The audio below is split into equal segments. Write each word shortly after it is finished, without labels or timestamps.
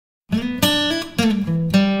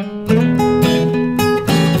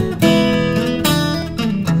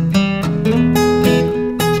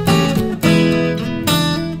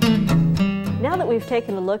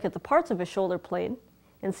taken a look at the parts of a shoulder plane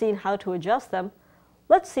and seen how to adjust them,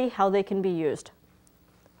 let's see how they can be used.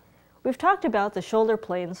 We've talked about the shoulder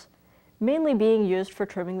planes mainly being used for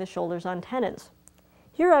trimming the shoulders on tenons.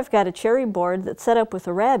 Here I've got a cherry board that's set up with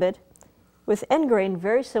a rabbet with end grain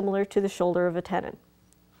very similar to the shoulder of a tenon.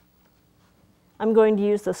 I'm going to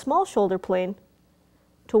use the small shoulder plane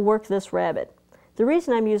to work this rabbet. The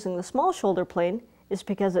reason I'm using the small shoulder plane is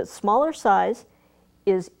because its smaller size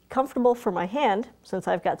is comfortable for my hand, since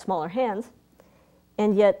I've got smaller hands,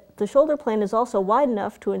 and yet the shoulder plane is also wide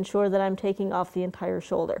enough to ensure that I'm taking off the entire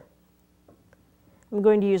shoulder. I'm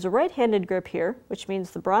going to use a right-handed grip here, which means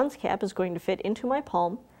the bronze cap is going to fit into my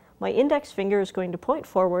palm, my index finger is going to point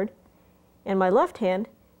forward, and my left hand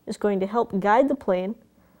is going to help guide the plane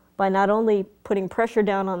by not only putting pressure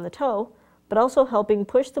down on the toe, but also helping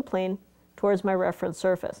push the plane towards my reference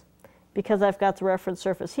surface. Because I've got the reference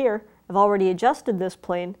surface here, I've already adjusted this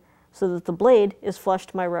plane so that the blade is flush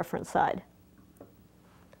to my reference side.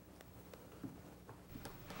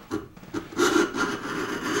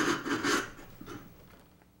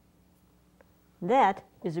 That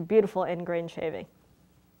is a beautiful end grain shaving.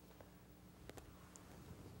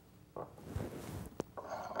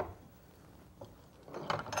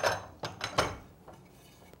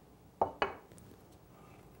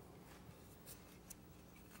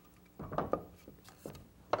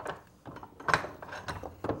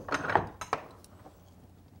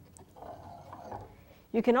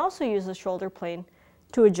 You can also use the shoulder plane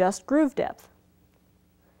to adjust groove depth.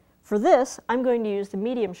 For this, I'm going to use the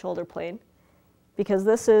medium shoulder plane because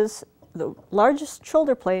this is the largest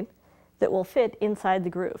shoulder plane that will fit inside the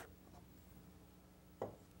groove.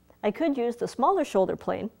 I could use the smaller shoulder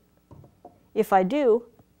plane. If I do,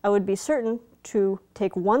 I would be certain to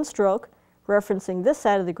take one stroke referencing this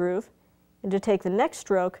side of the groove and to take the next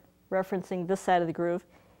stroke referencing this side of the groove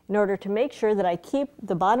in order to make sure that I keep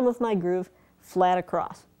the bottom of my groove flat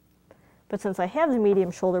across. But since I have the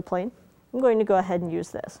medium shoulder plane, I'm going to go ahead and use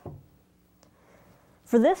this.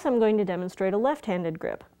 For this, I'm going to demonstrate a left-handed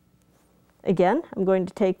grip. Again, I'm going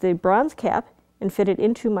to take the bronze cap and fit it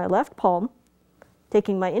into my left palm,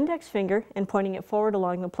 taking my index finger and pointing it forward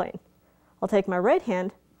along the plane. I'll take my right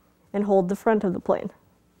hand and hold the front of the plane.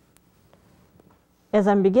 As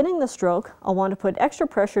I'm beginning the stroke, I'll want to put extra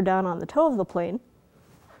pressure down on the toe of the plane.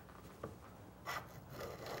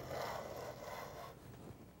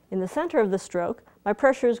 In the center of the stroke, my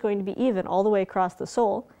pressure is going to be even all the way across the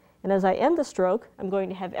sole, and as I end the stroke, I'm going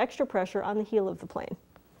to have extra pressure on the heel of the plane.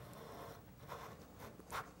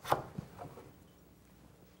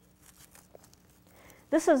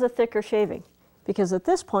 This is a thicker shaving, because at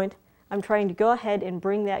this point, I'm trying to go ahead and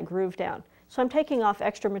bring that groove down. So I'm taking off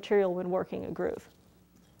extra material when working a groove.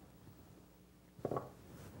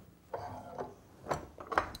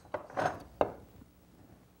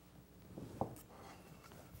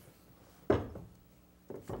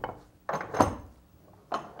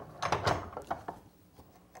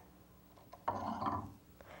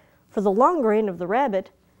 For the long grain of the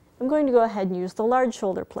rabbet, I'm going to go ahead and use the large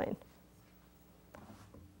shoulder plane.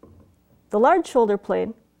 The large shoulder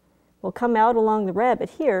plane will come out along the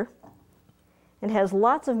rabbet here and has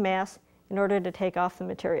lots of mass in order to take off the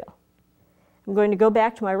material. I'm going to go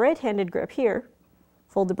back to my right-handed grip here,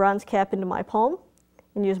 fold the bronze cap into my palm,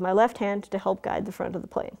 and use my left hand to help guide the front of the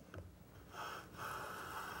plane.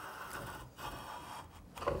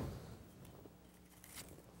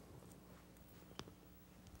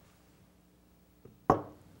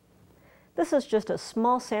 This is just a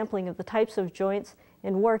small sampling of the types of joints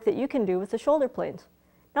and work that you can do with the shoulder planes.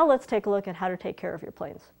 Now let's take a look at how to take care of your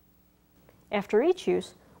planes. After each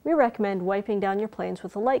use, we recommend wiping down your planes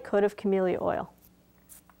with a light coat of camellia oil.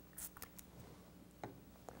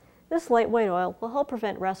 This lightweight oil will help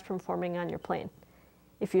prevent rust from forming on your plane.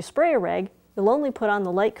 If you spray a rag, you'll only put on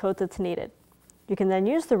the light coat that's needed. You can then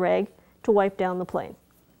use the rag to wipe down the plane.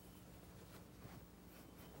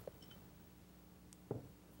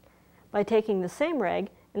 By taking the same rag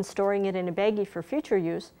and storing it in a baggie for future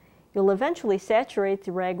use, you'll eventually saturate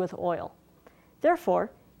the rag with oil.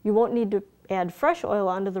 Therefore, you won't need to add fresh oil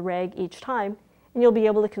onto the rag each time, and you'll be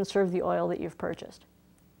able to conserve the oil that you've purchased.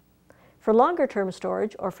 For longer-term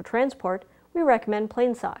storage or for transport, we recommend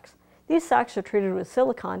plain socks. These socks are treated with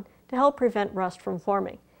silicone to help prevent rust from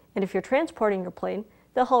forming, and if you're transporting your plane,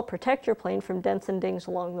 they'll help protect your plane from dents and dings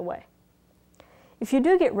along the way. If you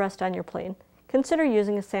do get rust on your plane, consider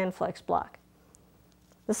using a Sandflex block.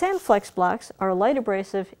 The Sandflex blocks are a light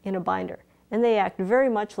abrasive in a binder, and they act very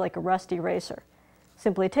much like a rust eraser.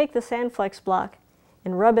 Simply take the Sandflex block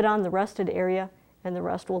and rub it on the rusted area, and the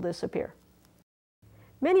rust will disappear.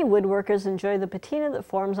 Many woodworkers enjoy the patina that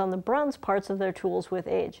forms on the bronze parts of their tools with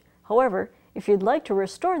age. However, if you'd like to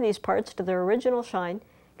restore these parts to their original shine,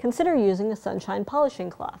 consider using a sunshine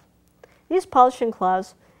polishing cloth. These polishing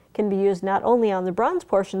cloths can be used not only on the bronze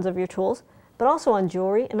portions of your tools, but also on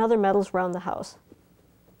jewelry and other metals around the house.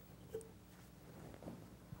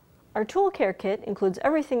 Our tool care kit includes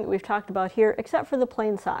everything that we've talked about here except for the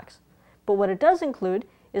plain socks. But what it does include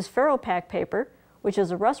is ferropack paper, which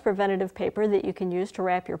is a rust preventative paper that you can use to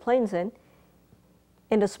wrap your planes in,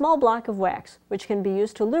 and a small block of wax, which can be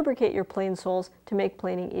used to lubricate your plane soles to make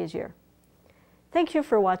planing easier. Thank you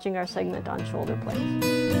for watching our segment on shoulder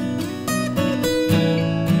planes.